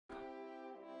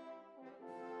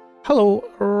Hello,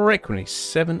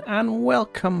 Rick7 and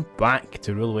welcome back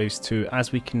to Rule Waves 2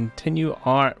 as we continue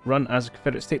our run as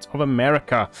Confederate States of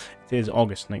America. It is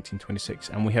August 1926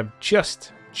 and we have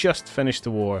just finished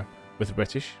the war with the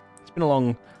British. It's been a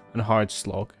long and hard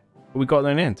slog, but we got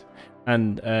there in the end.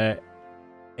 And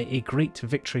a great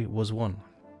victory was won.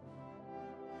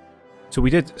 So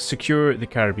we did secure the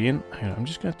Caribbean. Hang on, I'm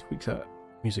just going to tweak that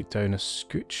music down a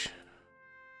scooch.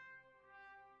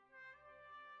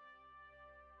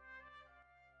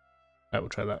 Right, we'll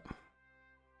try that.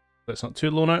 That's not too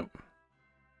low now.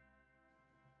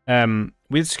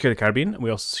 We did secure the Caribbean. We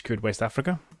also secured West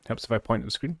Africa. Helps if I point at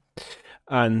the screen.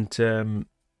 And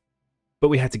but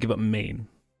we had to give up Maine,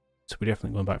 so we're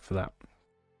definitely going back for that.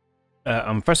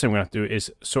 First thing we're going to have to do is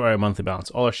sort out our monthly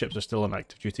balance. All our ships are still on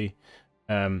active duty,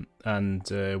 and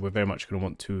we're very much going to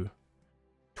want to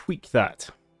tweak that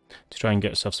to try and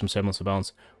get ourselves some semblance of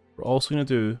balance. We're also going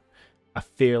to do a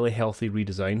fairly healthy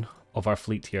redesign of our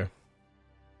fleet here.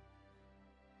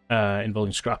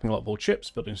 Involving scrapping a lot of old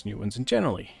ships, building some new ones, and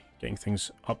generally getting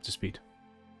things up to speed.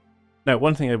 Now,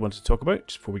 one thing I wanted to talk about,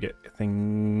 just before we get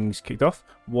things kicked off,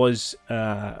 was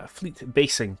fleet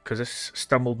basing, because this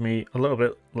stumbled me a little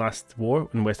bit last war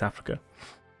in West Africa.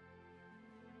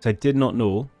 So I did not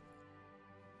know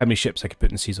how many ships I could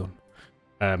put in Sea Zone.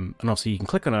 And also you can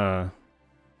click on a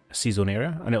Sea Zone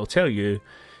area, and it'll tell you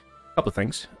a couple of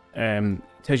things. It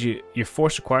tells you your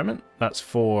force requirement, that's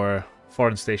for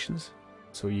foreign stations.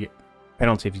 So you get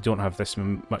penalty if you don't have this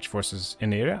much forces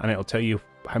in the area, and it'll tell you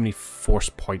how many force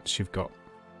points you've got,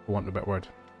 for want of a better word.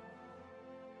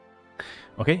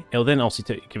 Okay, it'll then also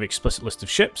give an explicit list of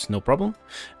ships, no problem,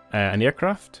 and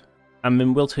aircraft, and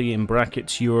then we'll tell you in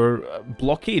brackets your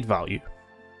blockade value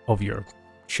of your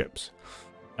ships.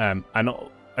 And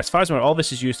as far as I'm aware, all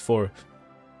this is used for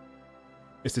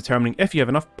is determining if you have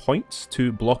enough points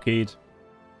to blockade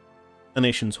a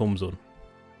nation's home zone.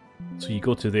 So you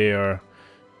go to their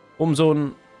home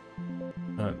zone.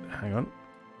 Hang on.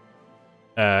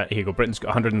 Here you go. Britain's got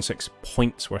 106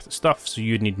 points worth of stuff, so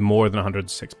you'd need more than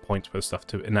 106 points worth of stuff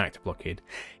to enact a blockade.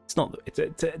 It's not.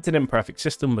 It's an imperfect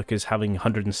system because having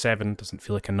 107 doesn't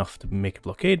feel like enough to make a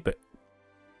blockade. But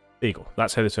there you go.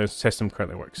 That's how the system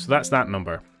currently works. So that's that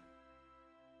number.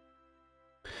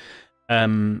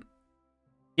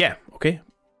 Yeah. Okay.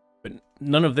 But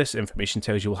none of this information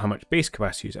tells you how much base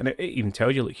capacity is. And it even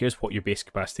tells you, look, here's what your base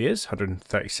capacity is,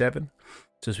 137.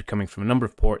 So this is coming from a number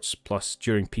of ports, plus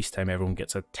during peacetime everyone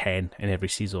gets a 10 in every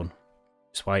sea zone.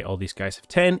 That's why all these guys have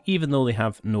 10, even though they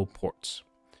have no ports.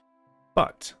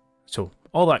 But, so,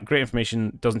 all that great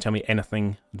information doesn't tell me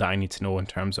anything that I need to know in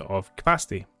terms of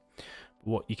capacity. But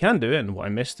what you can do, and what I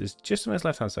missed, is just on this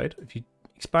left-hand side, if you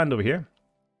expand over here,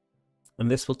 and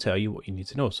this will tell you what you need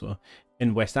to know. So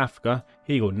in West Africa,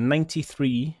 here you go,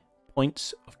 93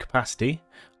 points of capacity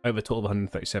out of a total of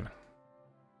 137.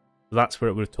 So that's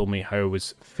where it would have told me how I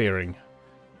was faring,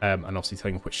 and obviously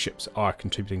telling which ships are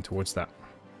contributing towards that.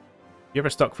 If you ever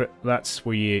stuck for it, that's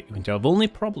where you can tell. The only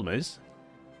problem is,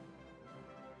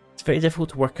 it's very difficult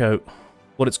to work out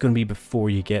what it's going to be before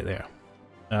you get there.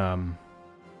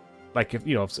 Like if,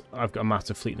 you know, I've got a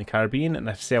massive fleet in the Caribbean, and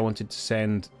if say I wanted to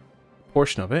send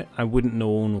portion of it, I wouldn't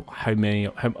know how many,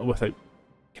 without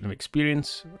kind of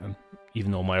experience, and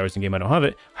even though my hours in game I don't have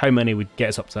it, how many would get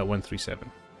us up to that 137.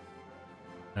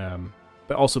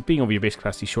 But also being over your base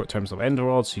capacity short terms of end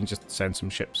world, so you can just send some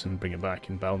ships and bring it back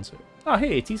and balance it. Oh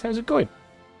hey ATs, how's it going?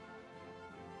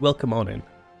 Welcome on in.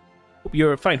 Hope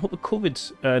you're fine. Hope the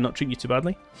COVID's not treating you too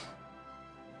badly.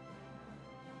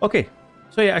 Okay.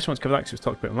 So yeah, I actually want to cover that because we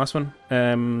talked about it in the last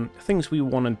one. Things we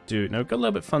want to do. Now, we've got a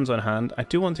little bit of funds on hand. I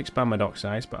do want to expand my dock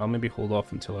size, but I'll maybe hold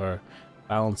off until our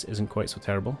balance isn't quite so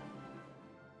terrible.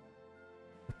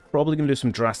 We're probably going to do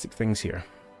some drastic things here.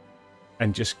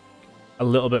 And just a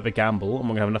little bit of a gamble, and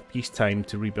we're going to have enough peacetime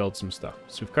to rebuild some stuff.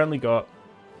 So we've currently got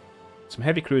some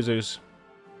heavy cruisers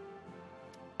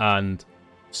and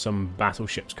some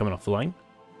battleships coming off the line.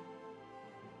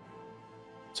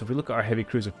 So if we look at our heavy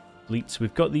cruiser fleets,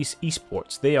 we've got these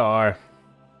esports. They are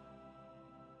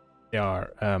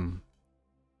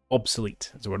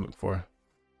obsolete, is the word I'm looking for.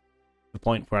 The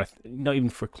point where not even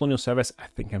for colonial service, I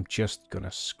think I'm just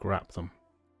gonna scrap them,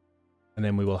 and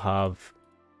then we will have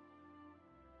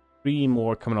 3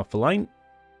 more coming off the line,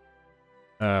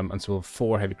 and so we'll have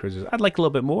 4 heavy cruisers. I'd like a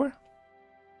little bit more,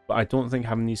 but I don't think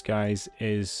having these guys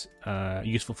is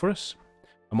useful for us.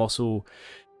 I'm also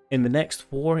in the next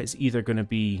war. It's either going to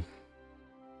be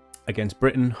against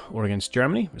Britain or against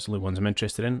Germany. It's the only ones I'm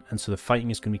interested in, and so the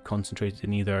fighting is going to be concentrated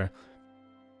in either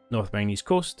North American East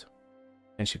Coast,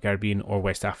 potentially Caribbean, or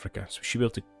West Africa. So we should be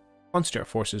able to concentrate our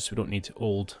forces so we don't need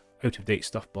old, out-of-date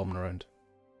stuff bombing around.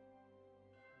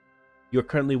 You're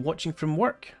currently watching from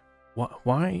work.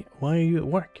 Why are you at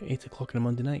work at 8 o'clock on a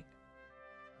Monday night?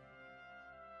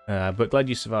 But glad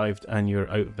you survived and you're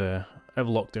out of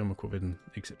lockdown with COVID and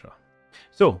etc.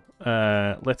 So,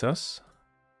 let us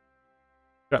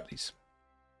grab these.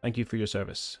 Thank you for your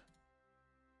service.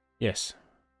 Yes.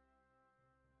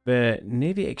 The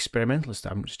Navy Experimental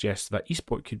Establishment suggests that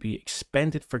Eastport could be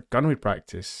expended for gunnery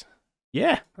practice.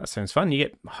 Yeah, that sounds fun. You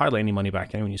get hardly any money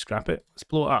back when you scrap it. Let's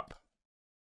blow it up.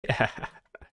 Yeah.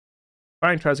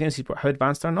 Firing trials against Eastport. How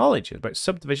advanced our knowledge about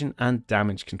subdivision and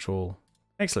damage control.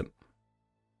 Excellent.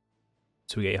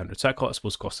 So we get 800. So that I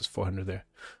suppose cost us 400 there.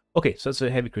 Okay, so that's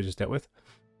the heavy cruisers dealt with.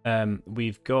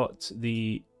 We've got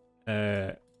the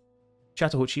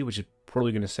Chattahoochee, which is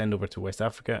probably going to send over to West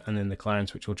Africa, and then the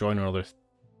Clarence, which will join our other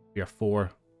 3 or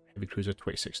 4 heavy cruiser,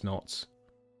 26 knots.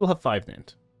 We'll have 5 then.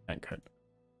 Can't count.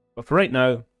 But for right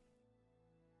now,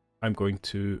 I'm going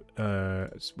to,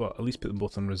 well, at least put them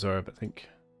both on reserve, I think.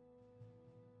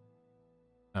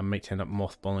 I might end up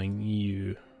mothballing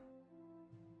you.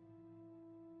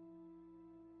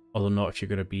 Although not if you're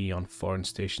going to be on foreign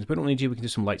stations. We don't need you, we can do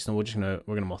some lights now. We're gonna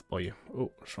mothball you.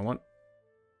 Oh, that's the wrong one.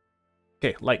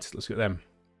 Okay, lights, let's get them.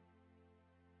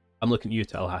 I'm looking at you,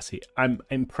 Tallahassee. I'm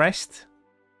impressed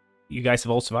you guys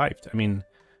have all survived. I mean,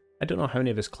 I don't know how many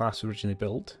of this class were originally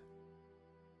built.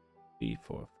 3,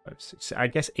 4, 5, 6, I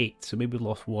guess 8, so maybe we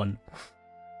lost 1.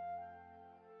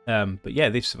 But yeah,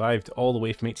 they've survived all the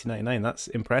way from 1899. That's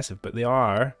impressive, but they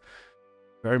are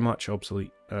very much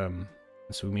obsolete. So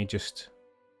we may just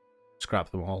scrap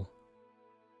them all.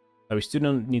 Now we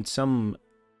still need some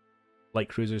light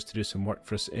cruisers to do some work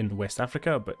for us in West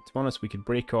Africa, but to be honest, we could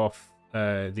break off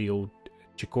the old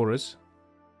Chikoras,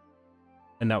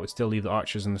 and that would still leave the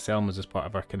Archers and the Selmas as part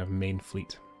of our kind of main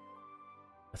fleet.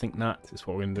 I think that is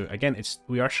what we're going to do. Again,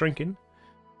 we are shrinking.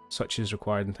 Such is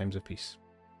required in times of peace.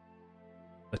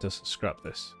 Let us scrap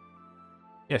this.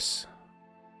 Yes.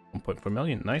 1.4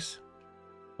 million. Nice.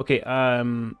 Okay,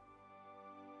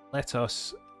 let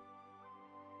us...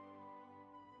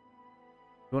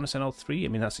 You want to send all 3? I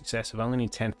mean, that's excessive. I only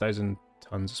need 10,000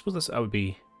 tons. I suppose that would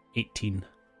be 18.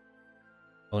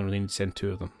 I only really need to send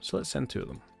 2 of them. So let's send 2 of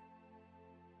them.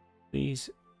 Please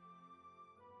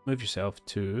move yourself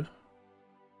to...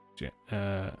 it's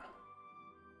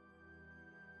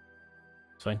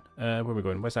fine. Where are we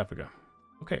going? West Africa.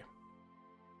 Okay.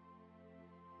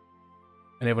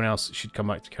 And everyone else should come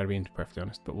back to Caribbean, to be perfectly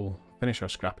honest. But we'll finish our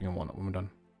scrapping and whatnot when we're done.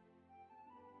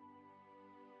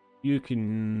 You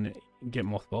can get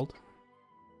mothballed.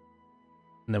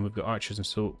 And then we've got Archers, and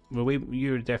so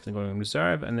you're definitely going on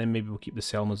reserve, and then maybe we'll keep the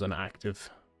Selmas on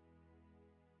active.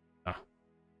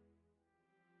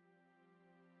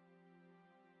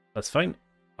 That's fine.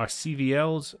 Our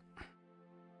CVLs,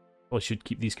 well, should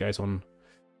keep these guys on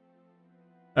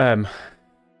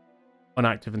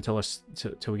active until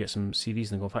we get some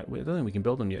CVs and go. In fact, wait, I don't think we can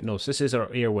build them yet. No, so this is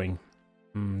our air wing.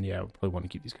 Yeah, we'll probably want to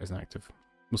keep these guys inactive.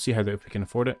 We'll see how if we can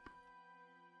afford it.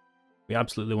 We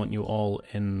absolutely want you all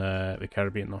in the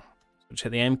Caribbean though. So just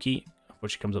hit the M key,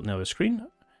 which comes up now on the screen.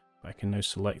 I can now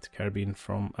select Caribbean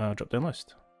from a drop-down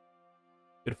list.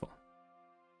 Beautiful.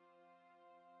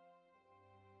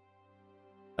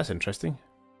 That's interesting.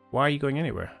 Why are you going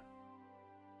anywhere?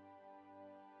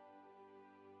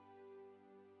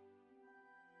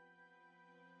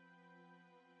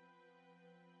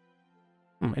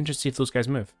 Interested to see if those guys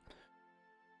move.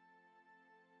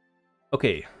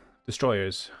 Okay,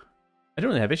 destroyers. I don't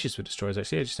really have issues with destroyers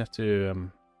actually. I just have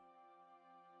to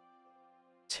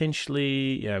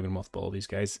potentially, yeah, I'm gonna mothball these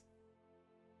guys.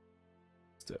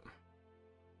 It's a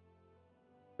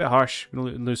bit harsh. We're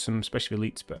gonna lose some, especially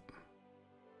elites, but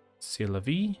c'est la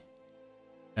vie.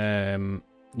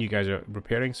 You guys are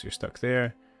repairing, so you're stuck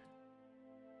there.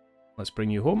 Let's bring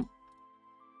you home,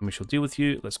 and we shall deal with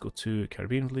you. Let's go to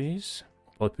Caribbean, please.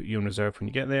 I'll put you on reserve when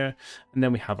you get there, and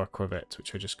then we have our corvettes,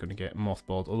 which are just going to get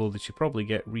mothballed. Although they should probably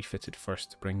get refitted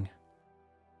first to bring.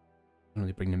 Don't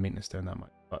really bring the maintenance down that much,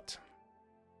 but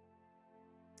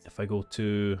if I go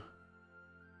to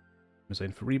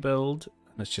design for rebuild,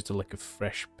 and it's just a lick of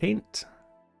fresh paint.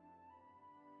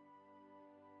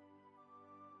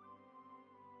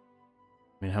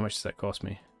 I mean, how much does that cost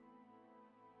me?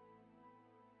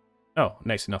 Oh,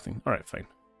 next to nothing. Alright, fine.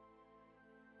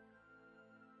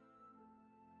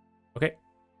 Okay.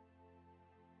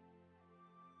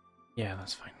 Yeah,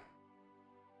 that's fine.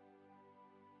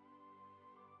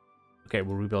 Okay,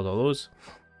 we'll rebuild all those.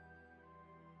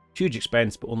 Huge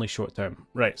expense, but only short term.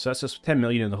 Right, so that's just 10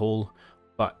 million in the hole,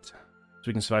 but so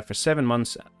we can survive for 7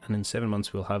 months, and in 7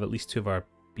 months we'll have at least 2 of our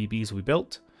BBs we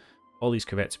built. All these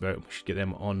corvettes about, we should get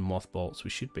them on mothballs.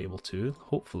 We should be able to,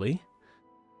 hopefully,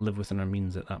 live within our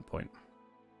means at that point.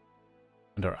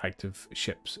 And our active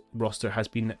ships roster has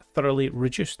been thoroughly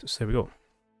reduced. So there we go.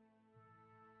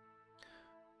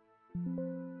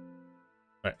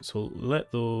 Right, so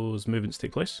let those movements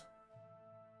take place.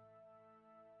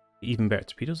 Even better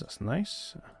torpedoes, that's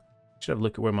nice. Should have a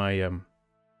look at where my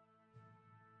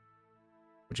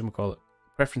whatchamacallit,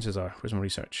 preferences are. Where's my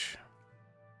research?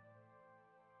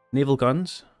 Naval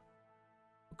guns.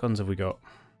 What guns have we got?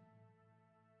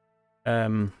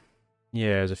 Yeah,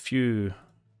 there's a few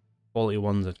quality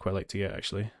ones I'd quite like to get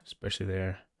actually, especially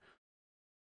there.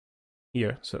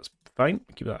 Here, so that's fine.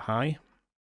 Keep that high.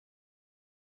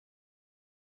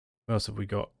 What else have we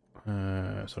got?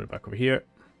 Sorry, back over here.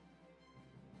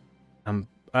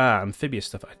 Amphibious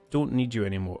stuff. I don't need you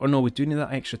anymore. Oh no, we do need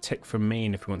that extra tick for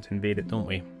Maine if we want to invade it, don't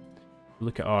we?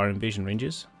 Look at our invasion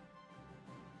ranges.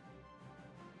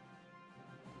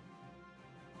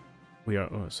 We are,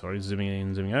 oh sorry, zooming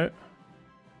in, zooming out.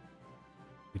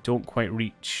 We don't quite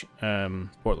reach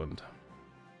Portland.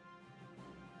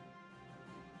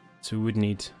 So we would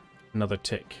need another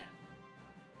tick.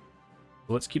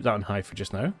 Well, let's keep that on high for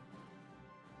just now.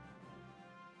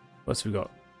 What else have we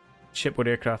got? Shipboard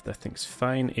aircraft, I think is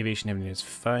fine. Aviation everything is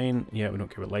fine. Yeah, we don't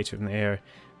care about lighter in the air.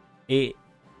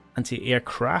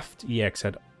 Anti-aircraft, yeah,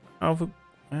 because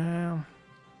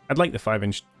I'd like the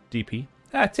 5-inch DP.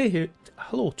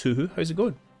 Hello, Tuhu. How's it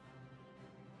going?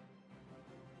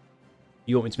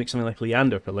 You want me to make something like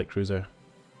Leander for a light cruiser?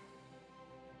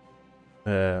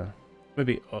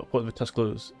 Maybe. What are the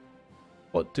Tuscaloosa?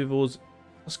 What do those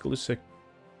Tuscaloosa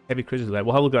heavy cruisers like?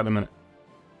 We'll have a look at that in a minute.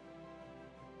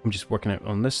 I'm just working out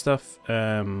on this stuff.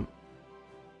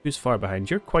 Who's far behind?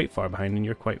 You're quite far behind, and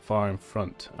you're quite far in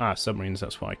front. Ah, submarines.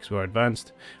 That's why, because we're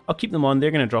advanced. I'll keep them on.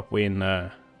 They're going to drop away in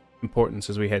importance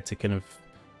as we head to kind of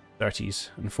 30s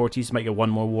and 40s. Might get one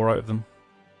more war out of them.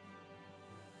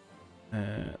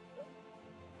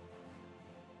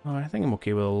 Oh, I think I'm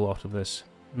okay with a lot of this.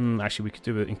 Actually, we could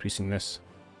do with increasing this.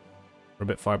 We're a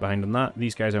bit far behind on that.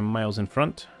 These guys are miles in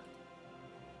front.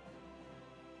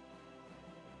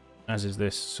 As is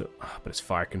this. So, but it's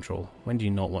fire control. When do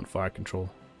you not want fire control?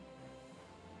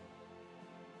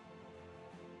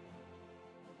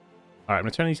 Alright, I'm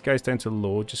going to turn these guys down to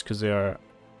low just because they are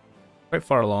quite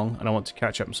far along and I want to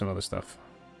catch up on some other stuff.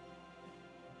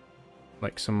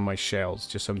 Like some of my shells,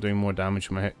 just so I'm doing more damage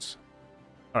with my hits.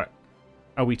 Alright,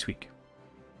 a wee tweak.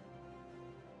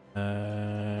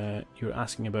 You were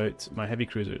asking about my heavy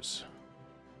cruisers.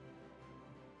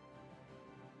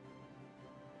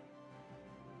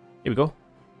 Here we go.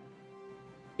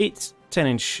 8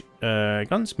 10-inch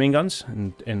guns, main guns,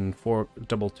 and 4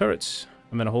 double turrets,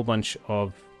 and then a whole bunch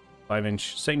of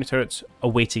 5-inch secondary turrets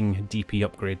awaiting DP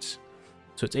upgrades.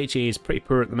 So its HA is pretty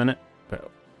poor at the minute,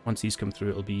 but once these come through,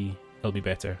 it'll be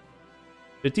better.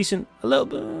 They're decent, a little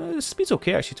bit. The speed's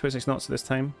okay actually, 26 knots this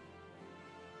time.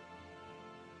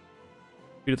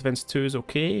 Speed of defense 2 is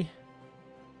okay.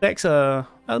 Deck's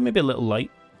maybe a little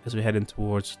light as we head in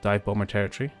towards dive bomber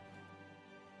territory.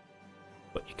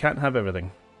 But you can't have everything.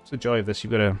 It's the joy of this.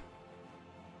 You've got to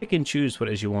pick and choose what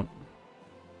it is you want.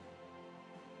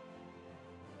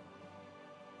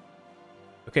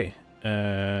 Okay.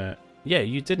 Yeah,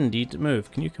 you did indeed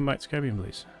move. Can you come back to Caribbean,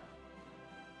 please?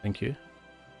 Thank you.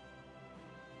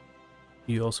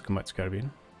 You also come back to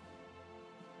Caribbean.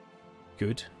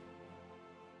 Good.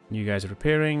 You guys are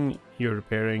repairing. You're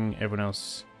repairing. Everyone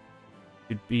else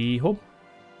should be home.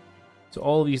 So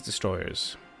all these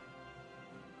destroyers.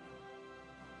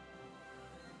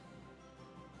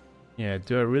 Yeah,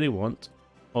 do I really want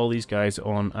all these guys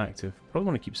on active? Probably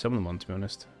want to keep some of them on, to be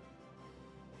honest.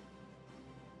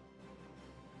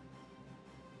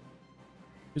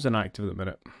 Who's on active at the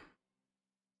minute?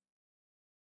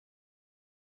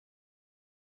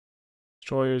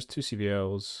 Destroyers, 2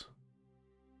 CVLs.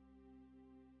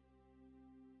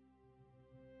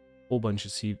 Whole bunch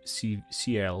of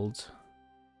CLs.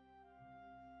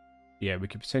 Yeah, we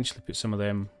could potentially put some of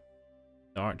them,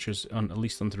 the archers, on at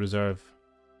least onto reserve.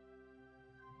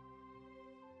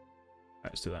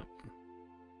 Let's do that.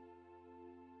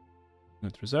 Go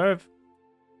to reserve.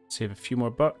 Save a few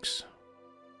more bucks.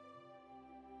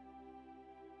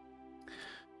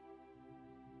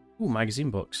 Ooh,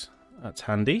 magazine box. That's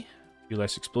handy. A few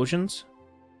less explosions.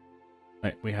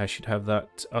 Right, we should have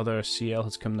that other CL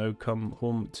has come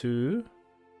home to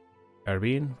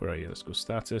Caribbean. Where are you? Let's go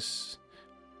status.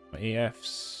 My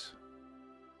AFs.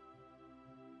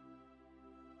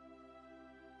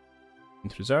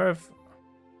 Into reserve.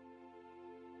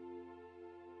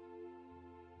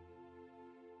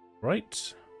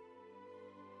 Right.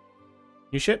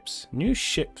 New ships. New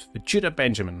ship for Judah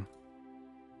Benjamin.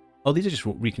 Oh, these are just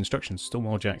reconstructions.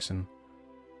 Stonewall Jackson.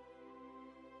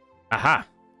 Aha!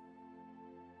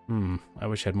 I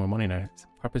wish I had more money now.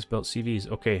 Purpose-built CVs.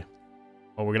 Okay.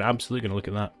 Oh, we're absolutely going to look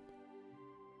at that.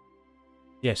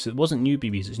 Yes, it wasn't new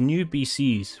BBs. It's new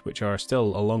BCs, which are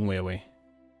still a long way away.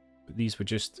 But these were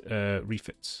just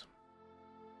refits.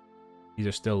 These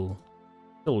are still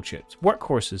chips.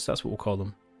 Workhorses, that's what we'll call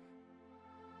them.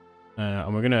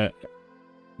 And we're going to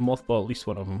mothball at least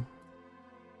one of them.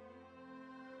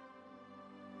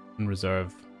 And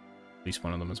reserve at least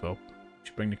one of them as well.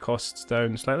 Should bring the costs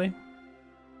down slightly.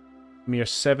 Mere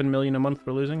 7 million a month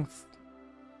we're losing.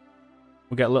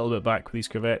 We'll get a little bit back with these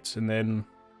corvettes, and then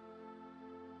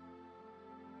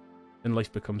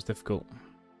life becomes difficult.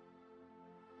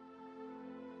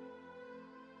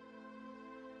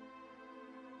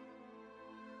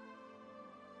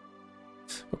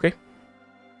 Okay.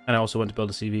 And I also want to build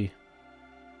a CV.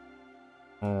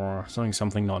 Or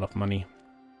something, not enough money.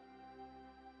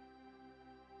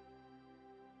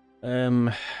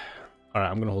 Alright,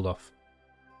 I'm going to hold off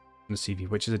on the CV,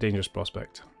 which is a dangerous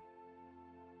prospect.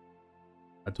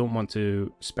 I don't want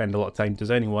to spend a lot of time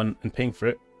designing one and paying for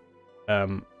it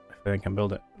if I can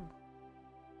build it.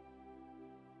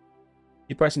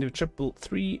 You're pricing to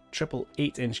 3 triple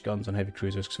 8-inch guns on heavy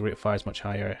cruisers because the rate of fire is much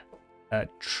higher.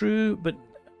 True, but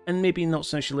and maybe not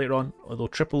so much later on. Although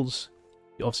triples,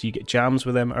 obviously you get jams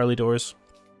with them early doors,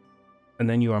 and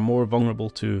then you are more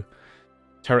vulnerable to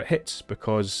turret hits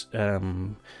because a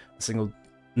single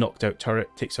knocked out turret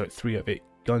takes out 3 out of 8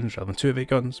 guns rather than 2 of 8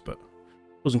 guns. But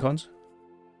pros and cons.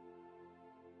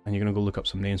 And you're gonna go look up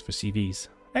some names for CVs.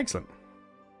 Excellent.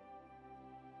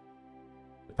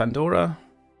 Pandora.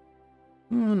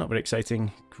 Not very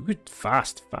exciting. Good,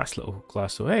 fast little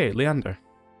class. So hey, Leander.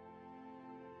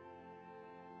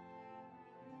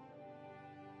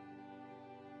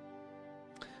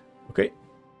 Okay.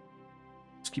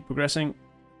 Let's keep progressing.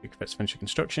 Let's finish the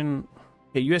construction.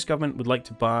 Okay, US government would like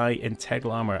to buy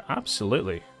integral armor.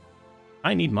 Absolutely.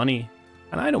 I need money,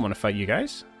 and I don't want to fight you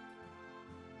guys.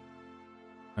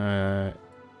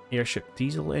 Airship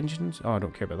diesel engines. Oh, I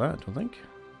don't care about that, I don't think.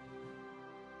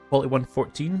 Quality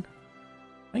 114.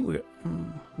 I think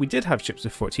we did have ships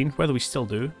with 14. Whether we still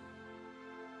do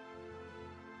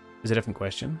is a different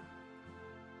question.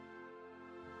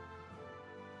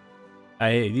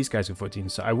 These guys are 14,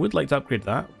 so I would like to upgrade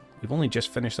that. We've only just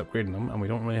finished upgrading them, and we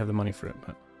don't really have the money for it,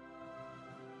 but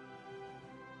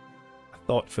a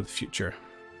thought for the future.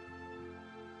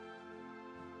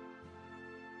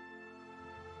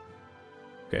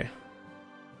 Okay.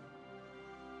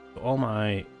 So all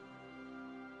my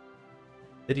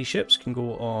city ships can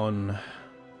go on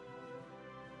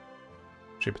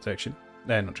trade protection.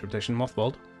 Not trade protection,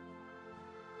 mothballed.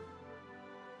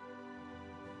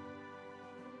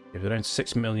 We have around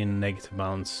 6 million negative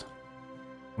balance.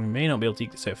 We may not be able to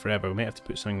eke this out forever. We may have to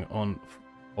put something on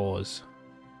pause.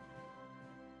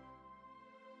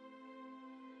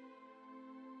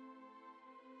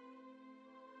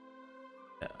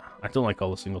 Yeah, I don't like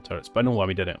all the single turrets, but I know why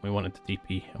we did it. We wanted the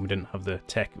DP, and we didn't have the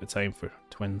tech at the time for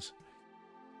twins.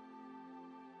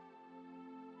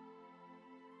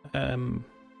 One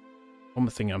more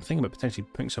thing, I'm thinking about potentially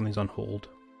putting some of these on hold.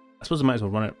 I suppose I might as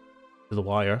well run it to the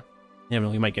wire. Yeah,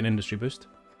 well, you might get an industry boost.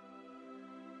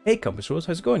 Hey, Compass Rose,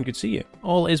 how's it going? Good to see you.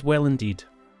 All is well indeed.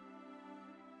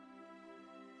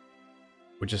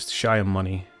 We're just shy on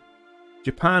money.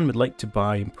 Japan would like to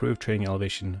buy improved training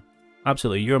elevation.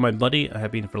 Absolutely, you're my buddy. I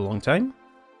have been for a long time.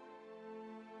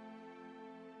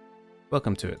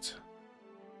 Welcome to it.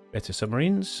 Better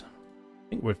submarines. I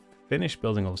think we're finished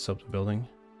building all the subs we're building.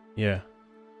 Yeah.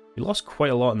 We lost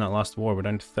quite a lot in that last war. We're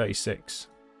down to 36.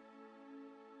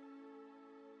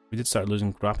 We did start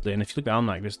losing rapidly, and if you look at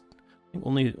Almanac, there's I think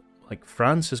only like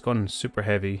France has gone super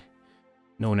heavy.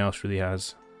 No one else really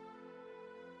has.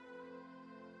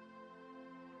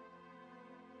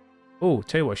 Oh,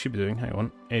 tell you what I should be doing, hang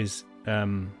on, is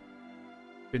putting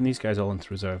these guys all into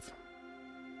reserve.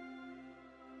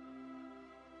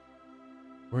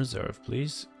 Reserve,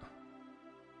 please.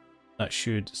 That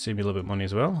should save me a little bit of money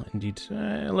as well. Indeed,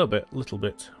 a little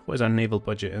bit. What is our naval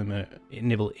budget?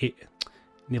 Naval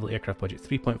aircraft budget,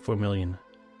 3.4 million.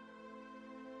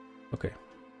 Okay.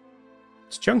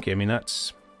 It's chunky. I mean,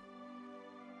 that's...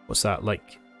 What's that,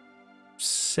 like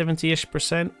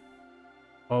 70-ish%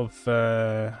 of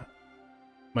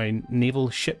my naval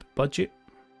ship budget?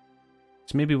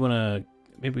 So maybe we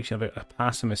should have a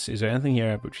pessimist. Is there anything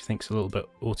here which you think is a little bit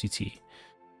OTT?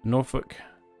 Norfolk,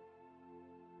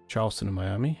 Charleston and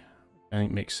Miami. I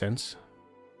think makes sense.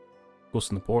 Close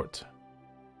in the port.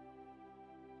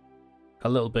 A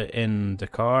little bit in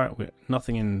Dakar,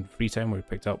 nothing in Freetown where we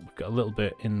picked up. We've got a little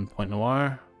bit in Point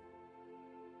Noir.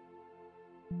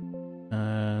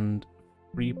 And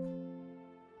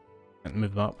Can't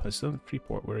move them up. It's still in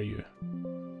Freeport. Where are you?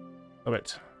 Oh,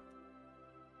 it.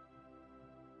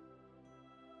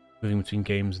 Moving between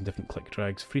games and different click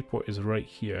drags. Freeport is right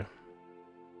here.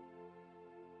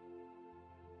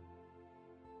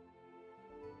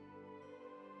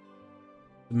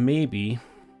 Maybe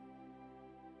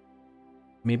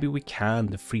we can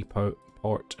the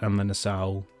Freeport and the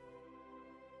Nassau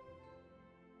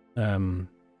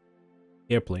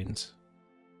airplanes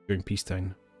during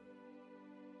peacetime.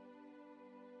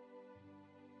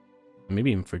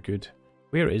 Maybe even for good.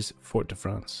 Where is Fort de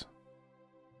France?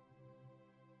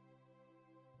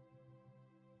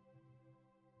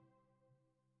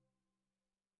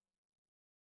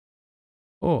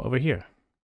 Oh, over here.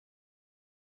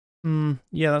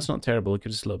 Yeah, that's not terrible. It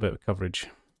gives us a little bit of coverage.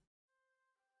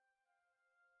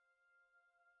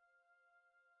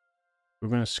 We're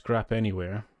going to scrap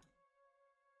anywhere.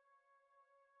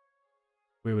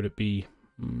 Where would it be?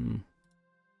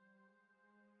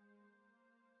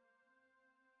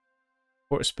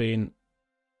 Port of Spain,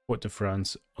 Port de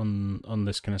France on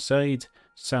this kind of side.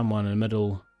 San Juan in the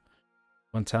middle.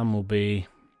 Guantanamo Bay.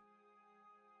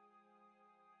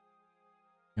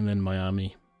 And then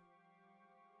Miami.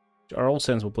 Which are all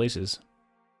sensible places.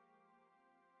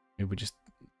 Maybe we just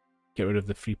get rid of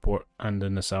the Freeport and the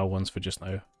Nassau ones for just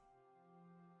now.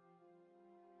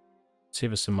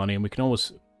 Save us some money, and we can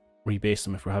always rebase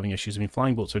them if we're having issues. I mean,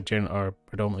 flying boats are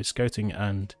predominantly scouting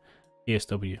and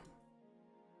ASW.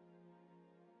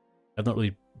 I've not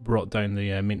really brought down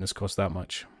the maintenance cost that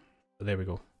much, but there we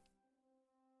go.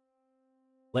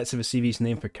 Let's have a CV's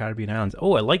name for Caribbean Islands.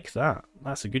 Oh, I like that.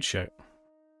 That's a good shout.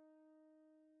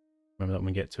 Remember that when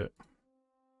we get to it.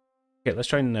 Okay, let's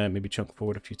try and maybe chunk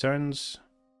forward a few turns.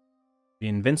 The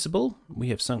Invincible. We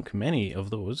have sunk many of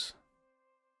those.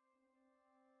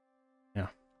 Yeah.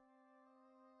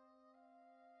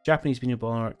 Japanese medium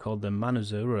bomber art called the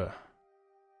Manuzura.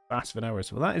 Fast of an hour.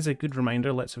 So that is a good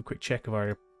reminder. Let's have a quick check of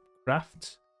our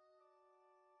crafts.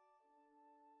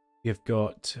 We've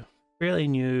got fairly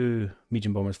new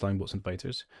medium bombers, flying boats, and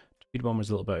fighters. Torpedo bomber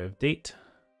is a little bit out of date.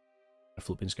 Our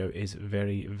Philippine Scout is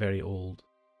very, very old.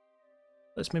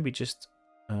 Let's maybe just...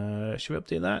 should we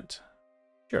update that?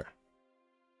 Sure.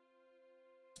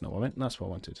 That's not what I meant. That's what I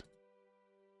wanted.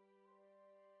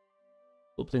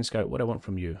 Philippine Scout, what do I want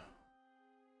from you?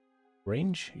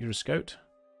 Range? You're a scout?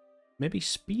 Maybe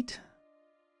speed?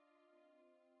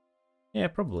 Yeah,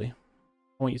 probably.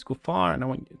 I want you to go far, and I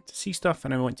want you to see stuff,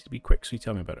 and I want you to be quick, so you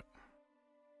tell me about it.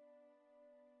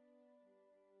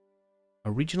 A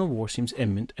regional war seems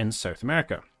imminent in South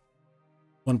America.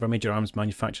 One of our major arms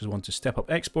manufacturers want to step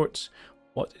up exports.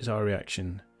 What is our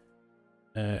reaction?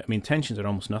 I mean, tensions are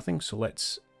almost nothing, so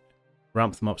let's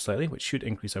ramp them up slightly, which should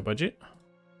increase our budget.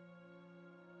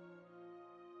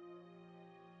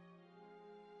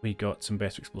 We got some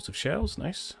better explosive shells,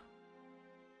 nice.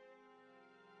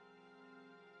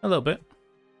 A little bit.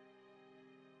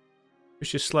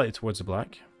 Push just slightly towards the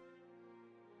black.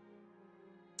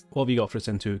 What have you got for us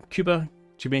into Cuba,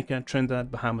 Jamaica, Trinidad,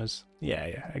 Bahamas?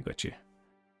 Yeah, I got you.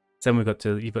 Then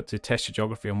you've got to test your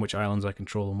geography on which islands I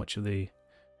control and which of the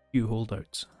few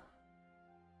holdouts.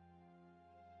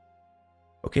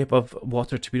 Okay, above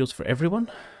water torpedoes for everyone.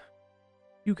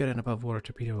 You get an above water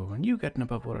torpedo, and you get an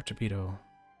above water torpedo.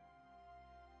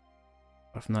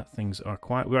 Apart from that, things are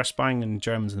quiet. We are spying on the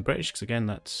Germans and the British, because again,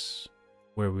 that's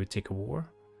where we would take a war.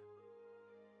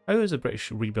 How is the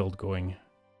British rebuild going?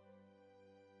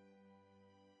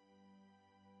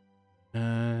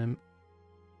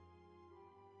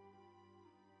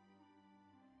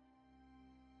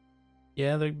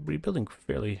 Yeah, they're rebuilding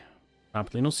fairly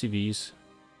rapidly. No CVs.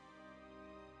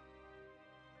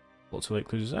 Lots of light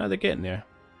cruisers. They're getting there.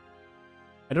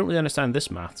 I don't really understand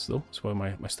this maths, though. That's why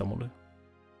my stumbled. It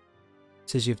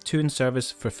says you have 2 in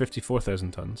service for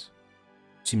 54,000 tons.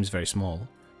 Seems very small.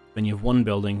 Then you have 1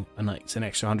 building, and it's an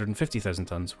extra 150,000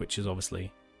 tons, which is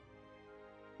obviously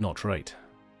not right.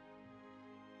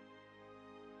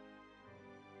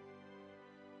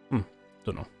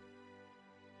 Don't know.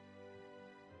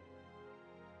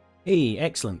 Hey,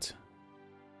 excellent.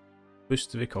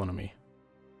 Boost of economy.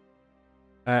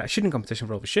 Shooting competition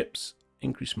for all the ships.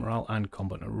 Increase morale and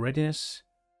combat readiness.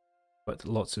 But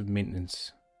lots of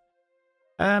maintenance.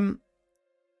 We're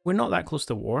not that close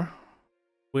to war.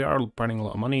 We are burning a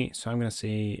lot of money, so I'm going to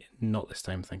say not this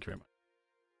time, thank you very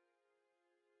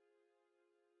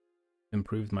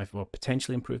much.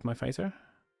 Potentially improved my fighter.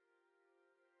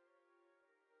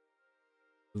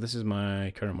 So this is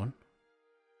my current one.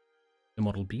 The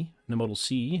Model B. And the Model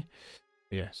C,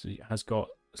 yeah, so it has got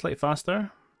slightly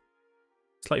faster,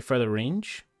 slightly further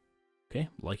range. Okay,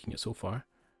 liking it so far.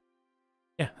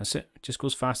 Yeah, that's it. It just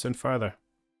goes faster and further.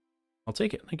 I'll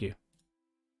take it, thank you.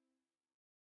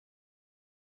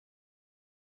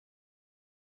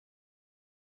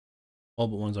 All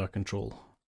but one's our control.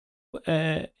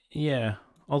 Yeah,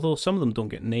 although some of them don't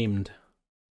get named.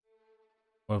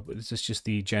 Or is this just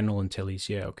the general Antilles?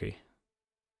 Yeah, okay.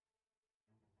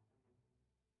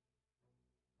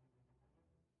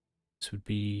 This would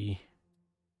be...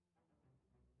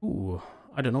 Ooh,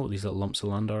 I don't know what these little lumps of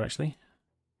land are, actually.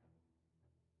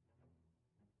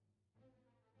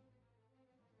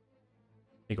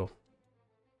 There you go.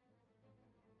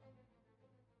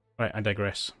 Right, I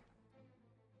digress.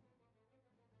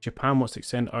 Japan wants to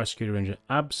extend our security range.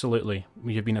 Absolutely.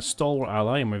 We have been a stalwart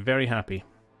ally and we're very happy.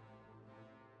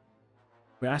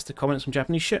 We're asked to comment on some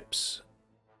Japanese ships.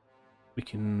 We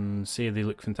can say they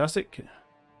look fantastic.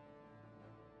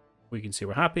 We can say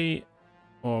we're happy.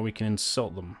 Or we can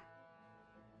insult them.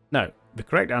 Now, the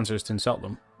correct answer is to insult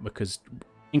them because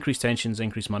increased tensions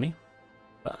increase money.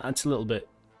 But that's a little bit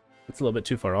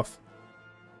too far off.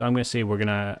 So I'm going to say we're going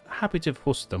to happy to have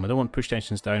hosted them. I don't want to push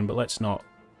tensions down, but let's not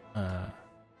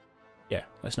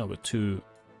let's not go too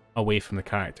away from the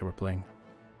character we're playing.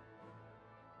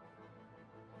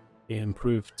 They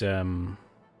improved sound,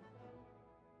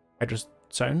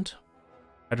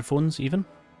 hydrophones even.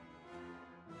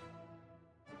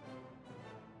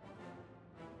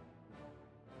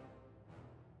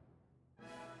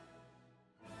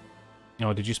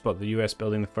 Oh, did you spot the US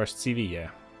building the first CV?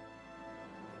 Yeah.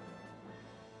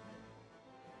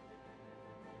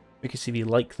 Make a CV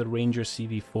like the Ranger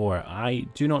CV4. I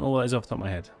do not know what that is off the top of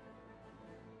my head.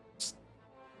 Do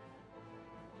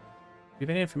you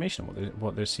have any information on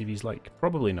what their CV's like?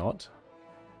 Probably not.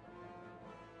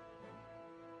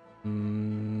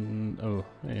 Oh,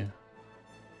 yeah.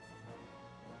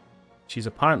 She's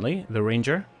apparently the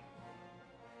Ranger.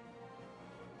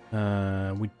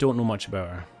 We don't know much about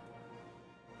her.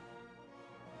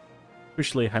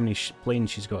 Crucially, how many planes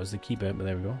she's got is the key bit, but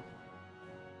there we go.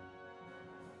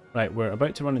 Right, we're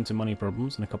about to run into money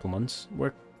problems in a couple of months.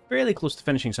 We're fairly close to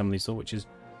finishing some of these though, which is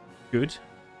good.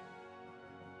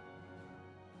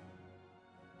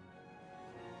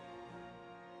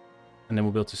 And then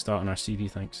we'll be able to start on our CV,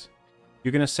 thanks.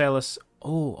 You're going to sell us...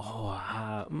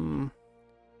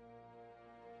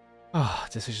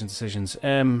 decisions.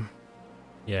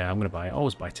 Yeah, I'm going to buy it.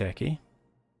 Always buy techie.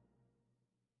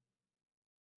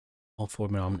 All 4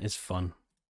 armament is fun.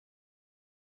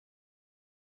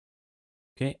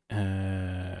 Okay,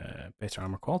 better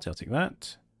armor quality, I'll take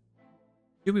that.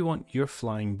 Do we want your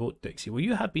flying boat, Dixie? Well,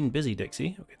 you have been busy,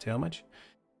 Dixie. Okay, tell how much.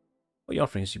 What are you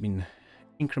offering? You've been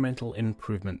incremental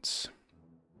improvements.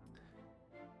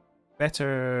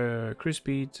 Better cruise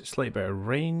speed, slightly better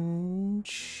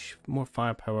range, more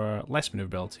firepower, less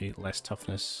maneuverability, less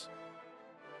toughness.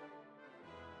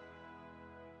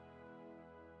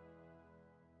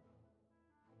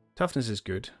 Toughness is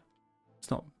good.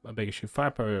 It's not a big issue.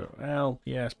 Firepower, well,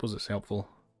 yeah, I suppose it's helpful.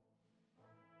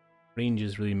 Range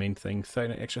is really the main thing.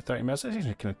 30, extra 30 minutes, that's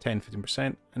actually kind of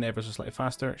 10-15%, and ever so slightly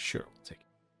faster. Sure, we'll take it.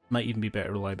 Might even be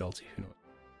better reliability, who knows.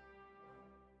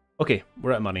 Okay,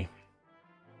 we're out of money.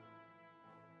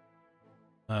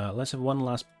 Let's have one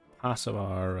last pass of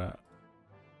our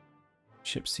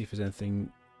ships, see if there's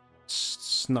anything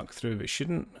snuck through that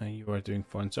shouldn't. You are doing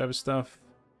foreign service stuff.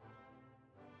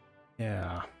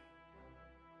 Yeah.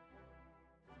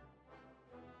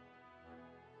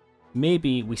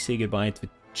 Maybe we say goodbye to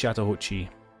Chattahoochee.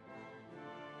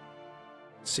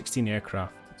 16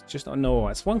 aircraft. It's just not, no,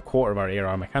 it's 1/4 of our air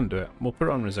arm. I can't do it. We'll put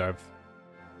her on reserve.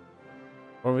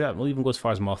 Or yeah, we'll even go as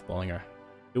far as mothballing her.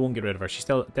 We won't get rid of her. She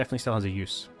definitely still has a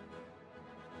use.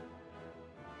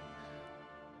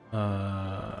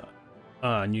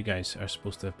 And you guys are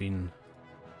supposed to have been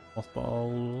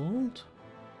mothballed.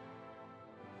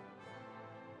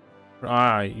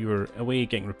 You were away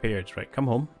getting repaired. Right, come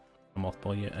home. I'll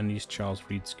mothball you, and these Charles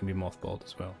Reeds can be mothballed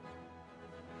as well.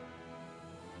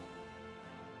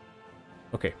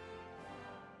 Okay.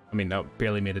 I mean, that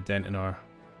barely made a dent in our...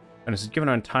 And this is given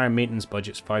our entire maintenance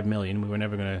budget's 5 million. We were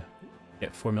never going to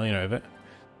get 4 million out of it.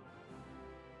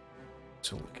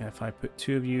 So if I put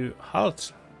 2 of you...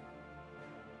 Halt!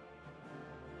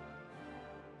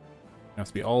 Have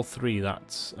to be all 3,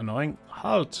 that's annoying.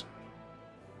 Halt!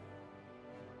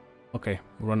 Okay,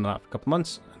 we'll run that for a couple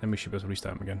months, and then we should be able to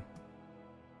restart them again.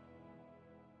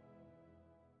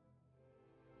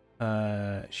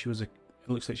 She was a... It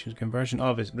looks like she was a conversion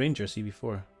of his Ranger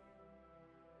CV4.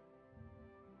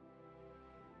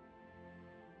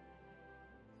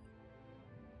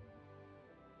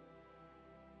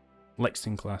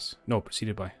 Lexington class. No,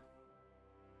 preceded by.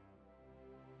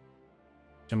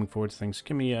 Jumping forward to things.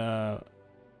 Give me a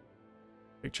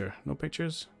picture. No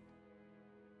pictures?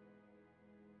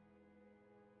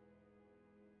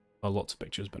 Well, lots of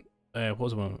pictures, but what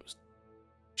was the one? It was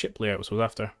ship layouts was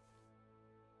after. How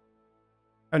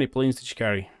many planes did you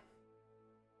carry?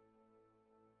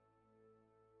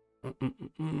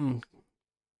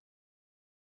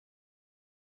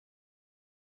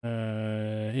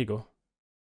 Here you go.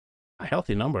 A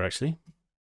healthy number, actually.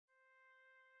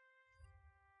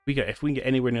 If we can get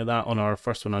anywhere near that on our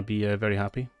first one, I'd be very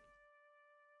happy.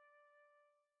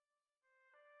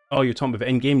 Oh, you're talking about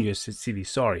in-game use, CV.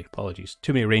 Sorry, apologies.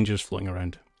 Too many Rangers floating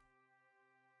around.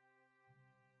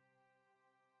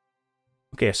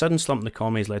 Okay, a sudden slump in the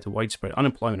economy has led to widespread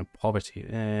unemployment and poverty.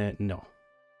 No.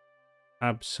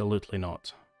 Absolutely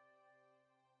not.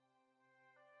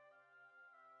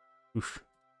 Oof.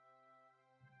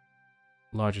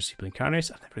 Larger seaplane carriers.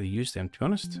 I've never really used them, to be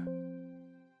honest.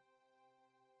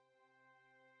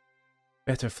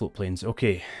 Better float planes.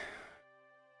 Okay.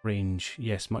 Range.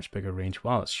 Yes, much bigger range.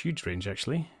 Wow, that's huge range,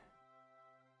 actually.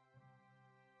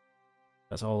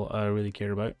 That's all I really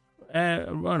care about.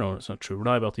 Well, no, it's not true.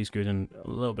 Reliability is good, and a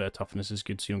little bit of toughness is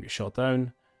good so you don't get shot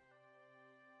down.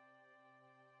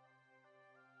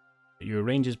 Your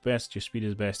range is best, your speed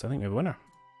is best. I think we have a winner.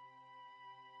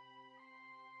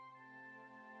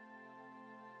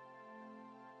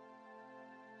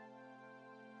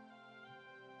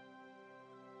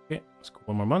 Okay, let's go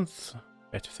one more month.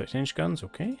 Better 13-inch guns,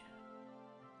 okay.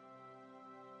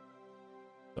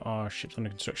 So our ships under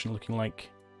construction looking like...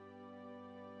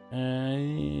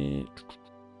 we'll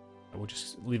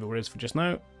just leave it where it is for just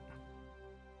now.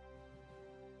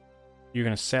 You're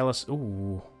going to sell us...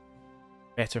 Ooh.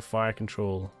 Better fire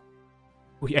control.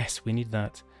 Oh yes, we need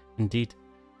that. Indeed.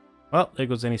 Well, there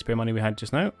goes any spare money we had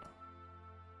just now.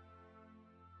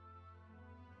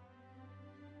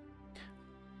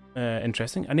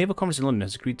 Interesting. A naval conference in London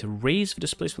has agreed to raise the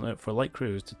displacement limit for light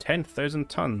cruise to 10,000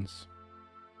 tons.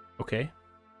 Okay.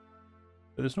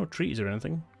 But there's no treaties or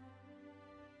anything.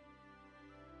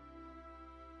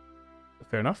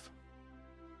 Fair enough.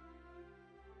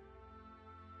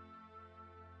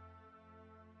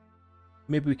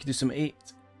 Maybe we could do some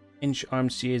 8-inch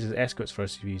armed CAs as escorts for our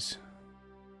CVs.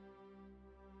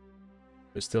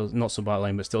 But still, not so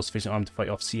battleline, but still sufficient armed to fight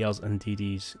off CLs and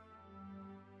DDs.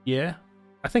 Yeah.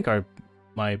 I think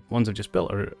my ones I've just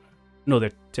built are... No,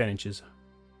 they're 10 inches.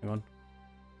 Hang on.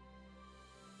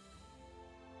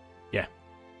 Yeah.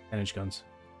 10-inch guns.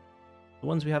 The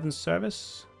ones we have in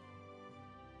service?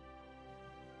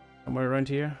 Somewhere around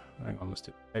here. Hang on, let's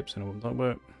do types. I know what I'm talking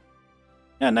about.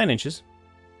 Yeah, 9 inches.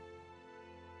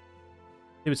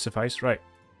 It would suffice. Right.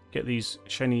 Get these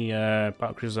shiny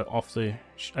battlecruisers off the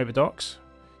out the docks.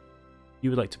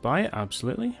 You would like to buy it?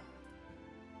 Absolutely.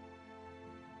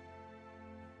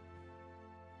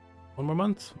 One more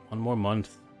month? One more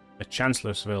month. The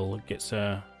Chancellorsville gets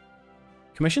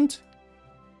commissioned.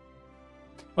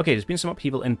 Okay, there's been some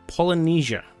upheaval in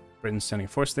Polynesia. Britain's sending a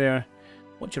force there.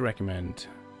 What do you recommend?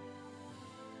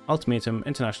 Ultimatum,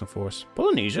 international force.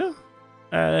 Polynesia?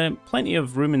 Plenty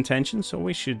of room and tension, so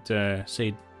we should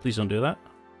say, please don't do that.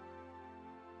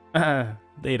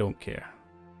 They don't care.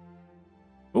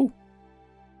 Oh,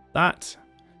 that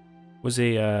was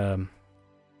a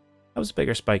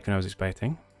bigger spike than I was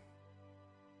expecting.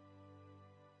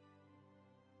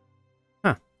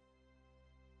 Huh.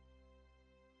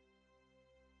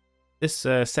 This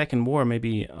second war may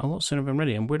be a lot sooner than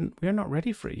ready, and we're not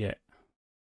ready for it yet.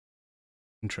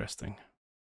 Interesting.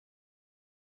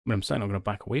 But I'm certainly not going to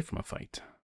back away from a fight.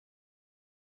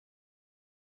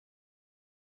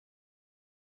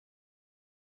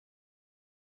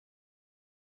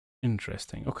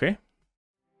 Interesting. Okay.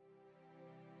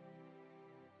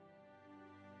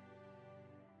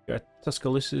 Got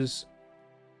Tuscaloosa's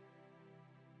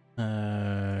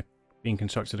being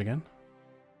constructed again.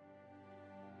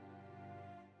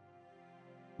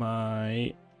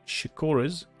 My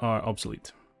Shikoras are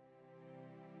obsolete.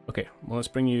 Okay, well, let's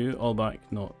bring you all back.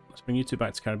 No, let's bring you two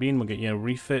back to Caribbean. We'll get you a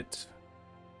refit.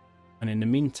 And in the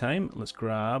meantime, let's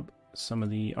grab some of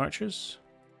the archers.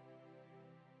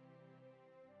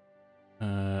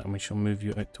 And we shall move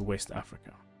you out to West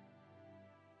Africa.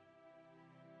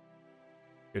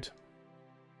 Good.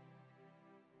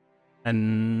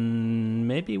 And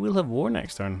maybe we'll have war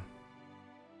next turn.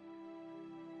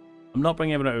 I'm not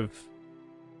bringing everyone out of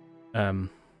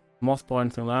Mothball or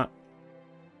anything like that.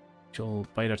 She'll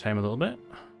bide our time a little bit.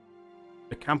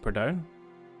 The camper down.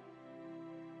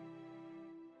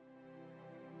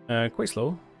 Quite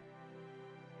slow.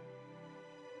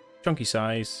 Chunky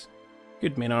size.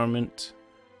 Good main armament.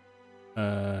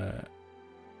 Yeah,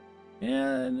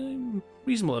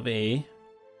 reasonable of A.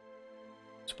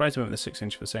 Surprised about the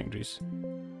 6-inch for the secondaries.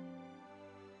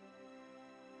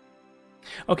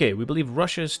 Okay, we believe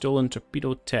Russia has stolen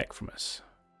torpedo tech from us.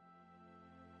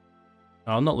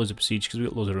 I'll not lose a siege because we've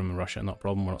got loads of room in Russia, not a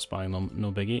problem, we're not spying on them,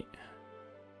 no biggie.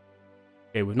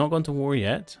 Okay, we've not gone to war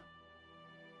yet,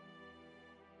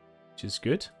 which is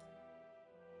good.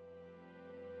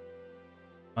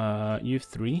 You've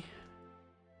 3.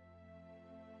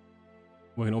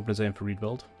 We're going to open a design for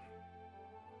rebuild.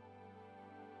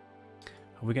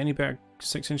 Have we got any better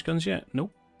 6-inch guns yet?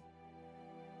 Nope.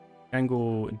 Can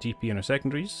go DP in our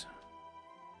secondaries.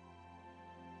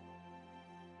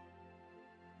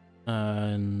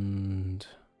 And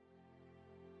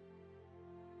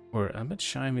we're a bit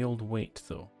shy of the old weight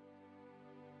though.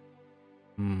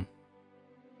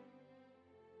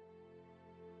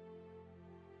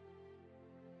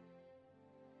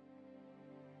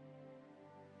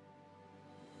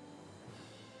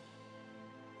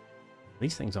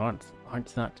 These things aren't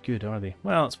that good, are they?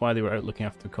 Well, that's why they were out looking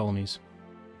after the colonies.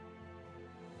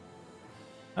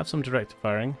 Have some direct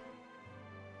firing.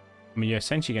 I mean, you're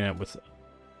essentially getting out with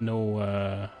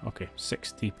no, okay,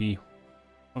 6 TP.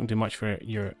 Don't do much for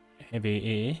your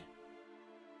heavy A.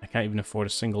 I can't even afford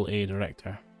a single A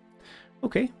director.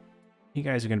 Okay, you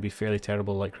guys are going to be fairly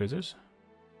terrible light cruisers.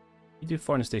 You do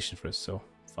foreign stations for us, so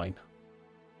fine.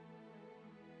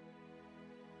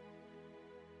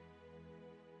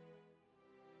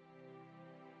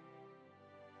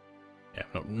 Yeah,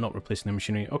 not replacing the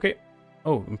machinery. Okay.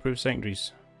 Oh, improved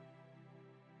secondaries.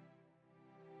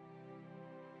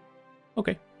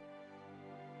 Okay.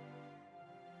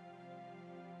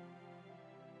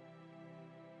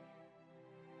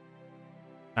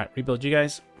 Alright, rebuild you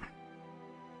guys.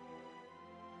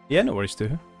 Yeah, no worries,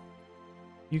 too.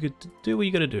 You could do what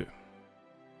you gotta do.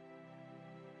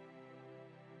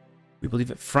 We believe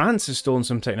that France has stolen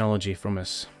some technology from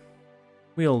us.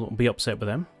 We'll be upset with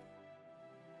them.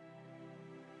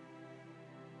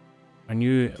 Our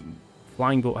new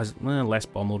flying boat has less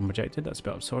bomb load projected. That's a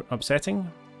bit upsetting.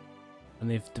 And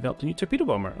they've developed a new torpedo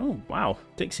bomber. Oh, wow.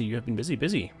 Dixie, you have been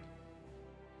busy.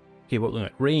 Okay, what we're looking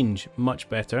at? Range, much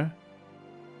better.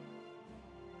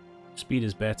 Speed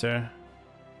is better.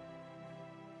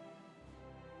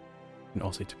 And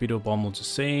also torpedo bomb load's the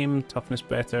same. Toughness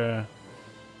better.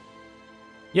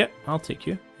 Yep, I'll take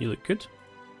you. You look good.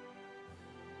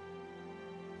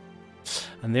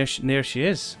 And there she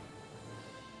is.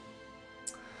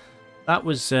 That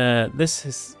was,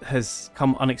 this has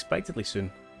come unexpectedly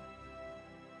soon.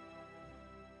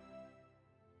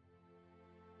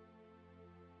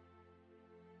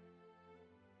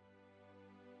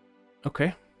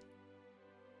 Okay.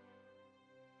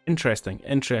 Interesting.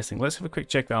 Let's have a quick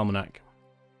check the almanac.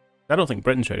 I don't think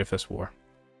Britain's ready for this war.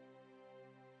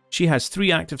 She has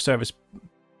 3 active service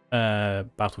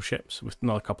battleships with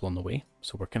another couple on the way.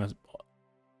 So we're kind of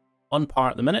on par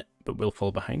at the minute, but we'll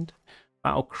fall behind.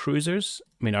 Battle cruisers.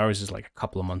 I mean, ours is like a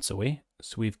couple of months away.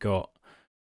 So we've got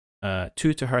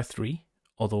 2 to her 3,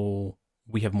 although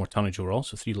we have more tonnage overall,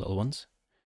 so 3 little ones.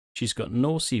 She's got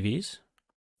no CVs.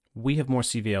 We have more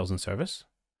CVLs in service.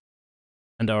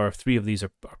 And our 3 of these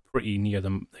are pretty near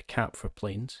the cap for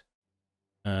planes.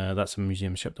 That's a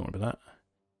museum ship, don't worry about that.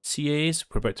 CAs,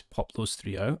 we're about to pop those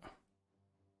 3 out.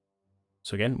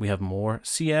 So again, we have more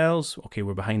CLs. Okay,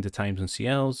 we're behind the times on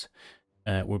CLs.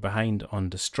 We're behind on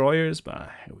destroyers, but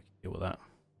we can deal with that.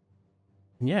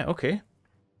 Yeah, okay.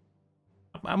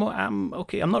 I'm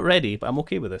okay. I'm not ready, but I'm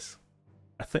okay with this.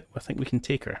 I think we can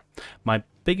take her. My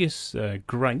biggest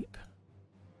gripe: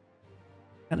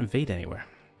 can't invade anywhere.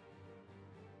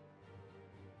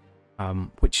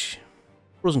 Which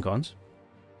pros and cons.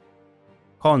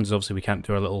 Cons, obviously, we can't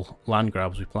do our little land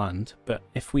grabs we planned, but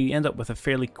if we end up with a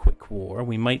fairly quick war,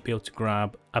 we might be able to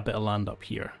grab a bit of land up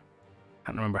here.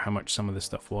 Can't remember how much some of this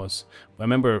stuff was, but I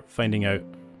remember finding out.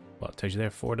 Well, it tells you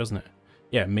there 4, doesn't it?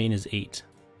 Yeah, Maine is 8.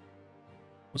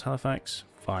 What's Halifax?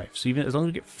 5. So even as long as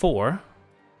we get 4,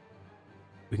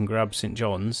 we can grab St.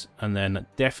 John's, and then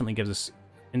that definitely gives us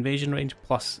invasion range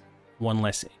plus 1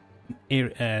 less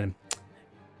air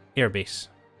base.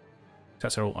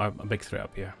 That's our big threat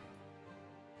up here.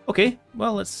 Okay,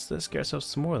 well let's get ourselves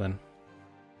some more then.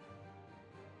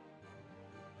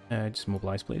 Just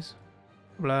mobilize, please.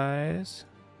 Mobilize.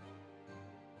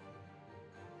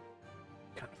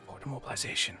 Can't afford a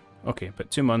mobilization. Okay,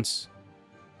 but 2 months.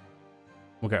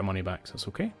 We'll get our money back, so that's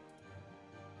okay.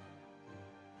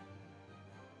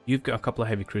 You've got a couple of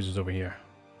heavy cruisers over here.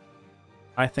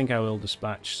 I think I will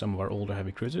dispatch some of our older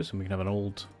heavy cruisers, and we can have an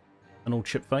old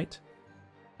ship fight.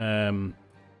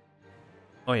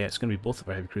 Oh yeah, it's going to be both of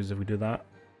our heavy cruisers if we do that.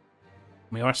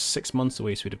 We are 6 months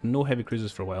away, so we'd have no heavy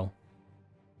cruisers for a while.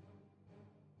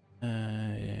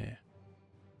 Yeah.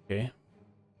 Okay.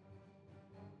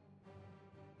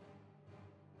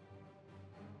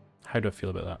 How do I feel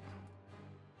about that?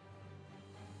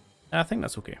 I think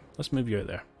that's okay. Let's move you out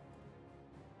there.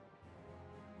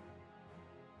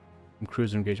 Some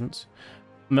cruiser engagements.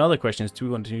 My other question is, do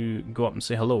we want to go up and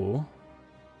say hello on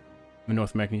the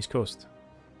North American East Coast?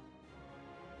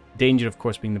 Danger, of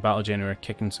course, being the battle generator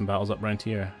kicking some battles up around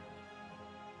here.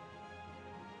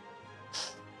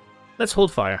 Let's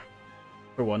hold fire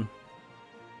for one.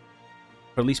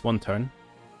 For at least one turn.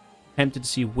 Tempted to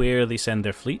see where they send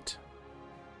their fleet.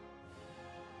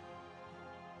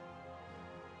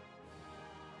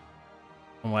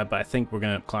 But I think we're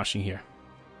going to end up clashing here.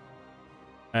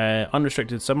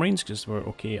 Unrestricted submarines, because we're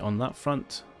okay on that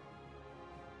front.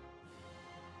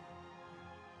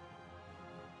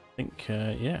 I think,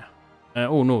 yeah.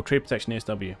 Oh no, trade protection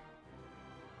ASW.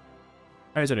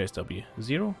 How is it ASW?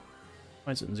 0?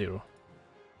 Why is it 0?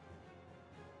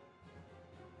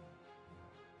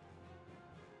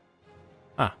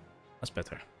 Ah, that's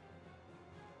better.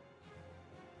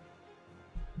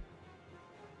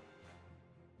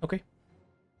 Okay.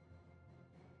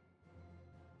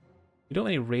 We don't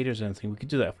have any raiders or anything. We could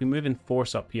do that. If we move in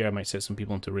force up here, I might set some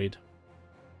people into raid.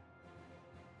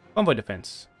 Convoy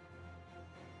defense.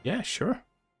 Yeah, sure.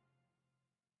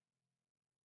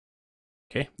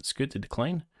 Okay, that's good to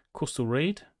decline. Coastal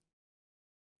raid.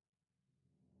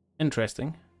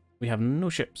 Interesting. We have no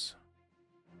ships.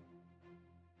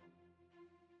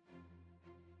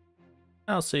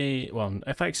 I'll say, well,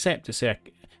 if I accept to say,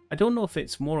 I don't know if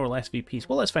it's more or less VPs.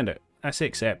 Well, let's find out. I say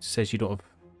accept, it says you don't have...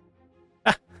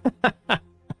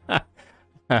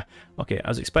 Okay, I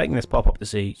was expecting this pop-up to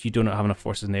say you do not have enough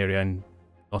forces in the area and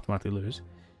automatically lose.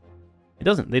 It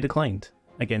doesn't. They declined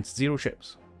against 0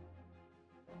 ships.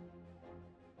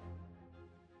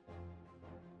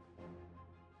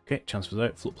 Okay, transfers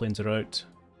out, float planes are out.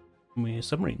 We have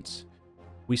submarines.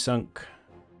 We sunk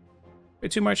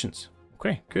 2 merchants.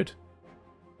 Okay, good.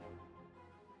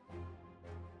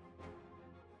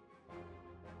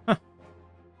 Huh.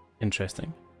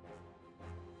 Interesting.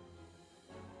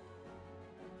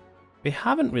 They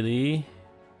haven't really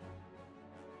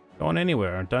gone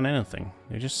anywhere or done anything.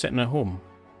 They're just sitting at home.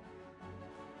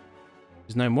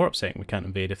 It's now more upsetting we can't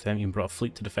invade if they haven't even brought a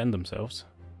fleet to defend themselves.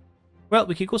 Well,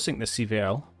 we could go sink this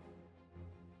CVL.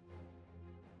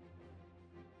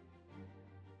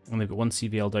 And they've got 1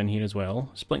 CVL down here as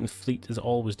well. Splitting the fleet is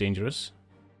always dangerous.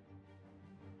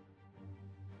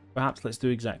 Perhaps let's do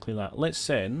exactly that. Let's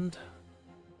send...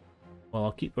 Well,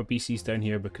 I'll keep our BCs down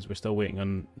here because we're still waiting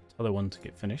on the other one to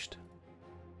get finished.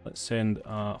 Let's send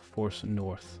a force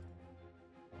north.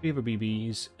 3 of our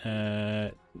BBs.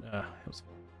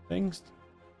 Things.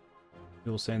 We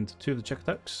will send 2 of the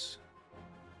Chickatukes.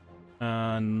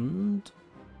 And...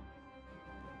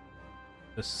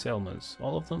 the Selmas.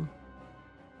 All of them?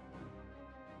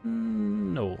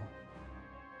 No.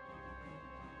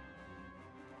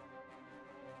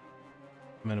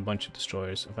 And then a bunch of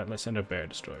destroyers. In fact, let's send our bear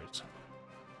destroyers.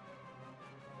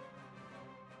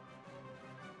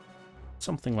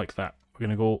 Something like that. We're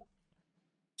going to go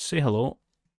say hello to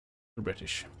the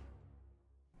British.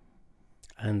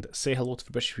 And say hello to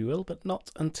the British if we will, but not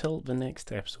until the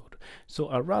next episode. So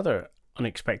a rather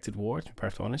unexpected war, to be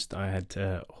perfectly honest. I had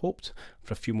hoped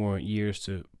for a few more years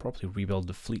to properly rebuild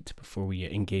the fleet before we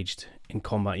engaged in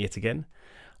combat yet again.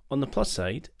 On the plus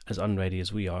side, as unready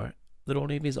as we are, the Royal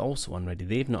Navy is also unready.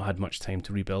 They've not had much time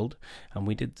to rebuild, and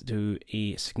we did do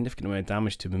a significant amount of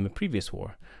damage to them in the previous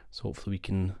war. So hopefully we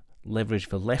can leverage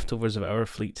the leftovers of our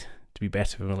fleet to be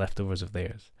better than the leftovers of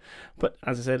theirs. But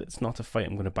as I said, it's not a fight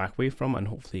I'm going to back away from, and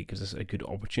hopefully it gives us a good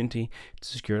opportunity to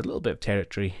secure a little bit of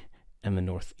territory in the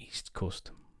northeast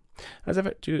coast. As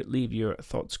ever, do leave your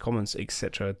thoughts, comments,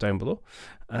 etc. down below,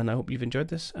 and I hope you've enjoyed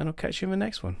this, and I'll catch you in the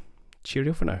next one.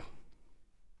 Cheerio for now.